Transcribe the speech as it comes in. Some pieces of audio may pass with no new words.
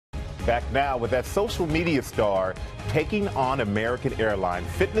Back now with that social media star taking on American Airlines.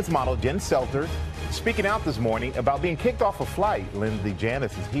 Fitness model Jen Selter speaking out this morning about being kicked off a flight. Lindsay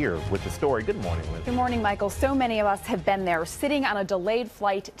Janice is here with the story. Good morning, Lindsay. Good morning, Michael. So many of us have been there, sitting on a delayed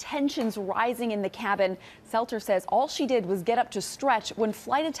flight, tensions rising in the cabin. Selter says all she did was get up to stretch when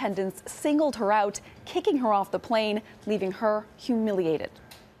flight attendants singled her out, kicking her off the plane, leaving her humiliated.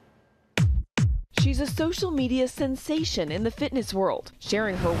 She's a social media sensation in the fitness world,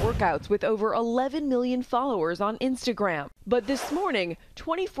 sharing her workouts with over 11 million followers on Instagram. But this morning,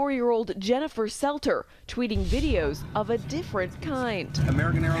 24-year-old Jennifer Selter tweeting videos of a different kind.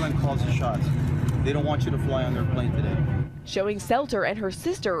 American Airlines calls the shots. They don't want you to fly on their plane today. Showing Selter and her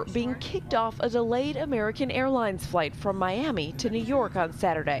sister being kicked off a delayed American Airlines flight from Miami to New York on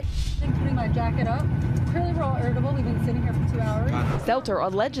Saturday. I'm putting my jacket up. Clearly we're all irritable. We've been sitting here for 2 hours. Selter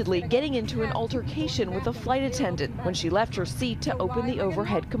allegedly getting into an altercation with a flight attendant when she left her seat to open the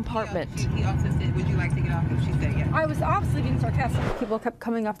overhead compartment. He also said, would you like to get off? And she said yes. I was obviously being sarcastic. People kept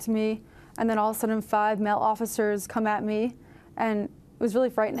coming up to me, and then all of a sudden 5 male officers come at me, and it was really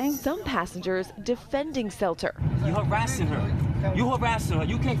frightening. Some passengers defending Selter. You harassing her. You harassing her.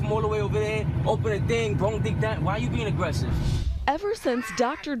 You came from all the way over there, open a thing, bone thing down. Why are you being aggressive? Ever since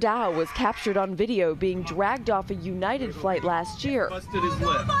Dr. Dow was captured on video being dragged off a United flight last year,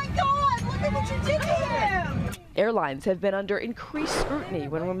 Oh my God, look at what you did to him! airlines have been under increased scrutiny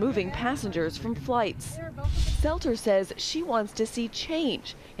when removing passengers from flights. Selter says she wants to see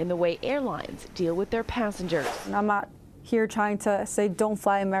change in the way airlines deal with their passengers. And I'm not here trying to say don't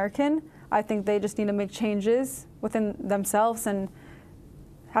fly American. I think they just need to make changes within themselves and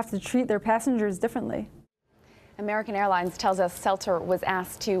have to treat their passengers differently. American Airlines tells us Selter was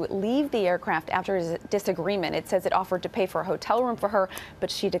asked to leave the aircraft after a disagreement. It says it offered to pay for a hotel room for her,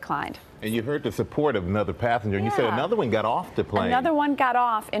 but she declined. And you heard the support of another passenger. And you said another one got off the plane. Another one got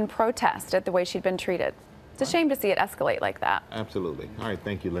off in protest at the way she'd been treated. It's a shame to see it escalate like that. Absolutely. All right.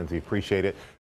 Thank you, Lindsay. Appreciate it.